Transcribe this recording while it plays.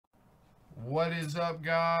What is up,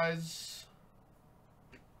 guys?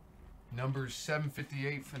 Number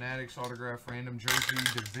 758, Fanatics autograph random jersey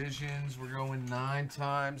divisions. We're going 9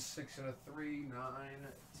 times, 6 and a 3, 9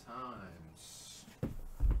 times.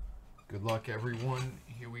 Good luck, everyone.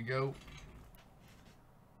 Here we go.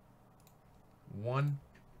 1,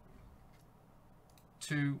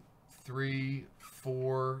 2, 3,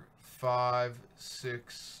 4, 5,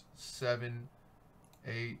 6, 7,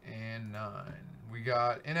 8, and 9. We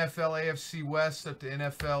got NFL AFC West up to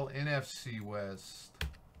NFL NFC West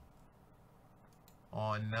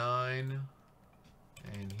on 9.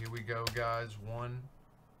 And here we go, guys. 1,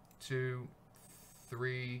 2,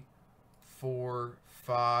 3, 4,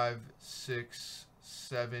 5, 6,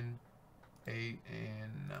 7, 8,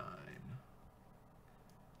 and 9.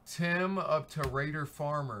 Tim up to Raider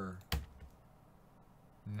Farmer.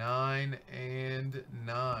 9 and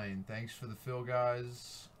 9. Thanks for the fill,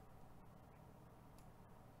 guys.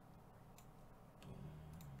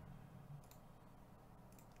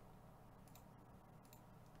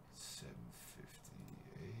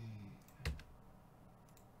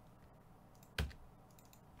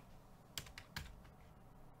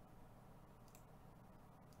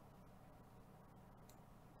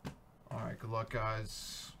 All right, good luck,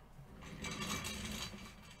 guys.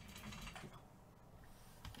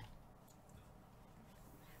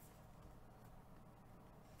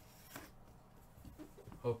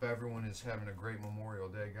 Hope everyone is having a great Memorial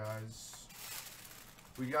Day, guys.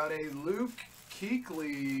 We got a Luke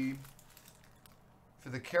Kuechly for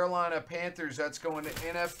the Carolina Panthers. That's going to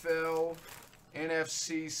NFL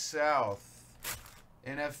NFC South.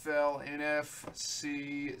 NFL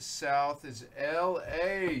NFC South is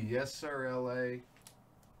LA. Yes, sir, LA.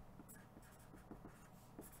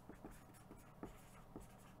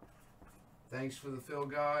 Thanks for the fill,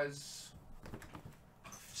 guys.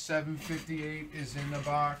 758 is in the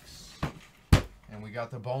box. And we got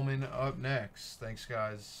the Bowman up next. Thanks,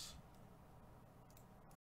 guys.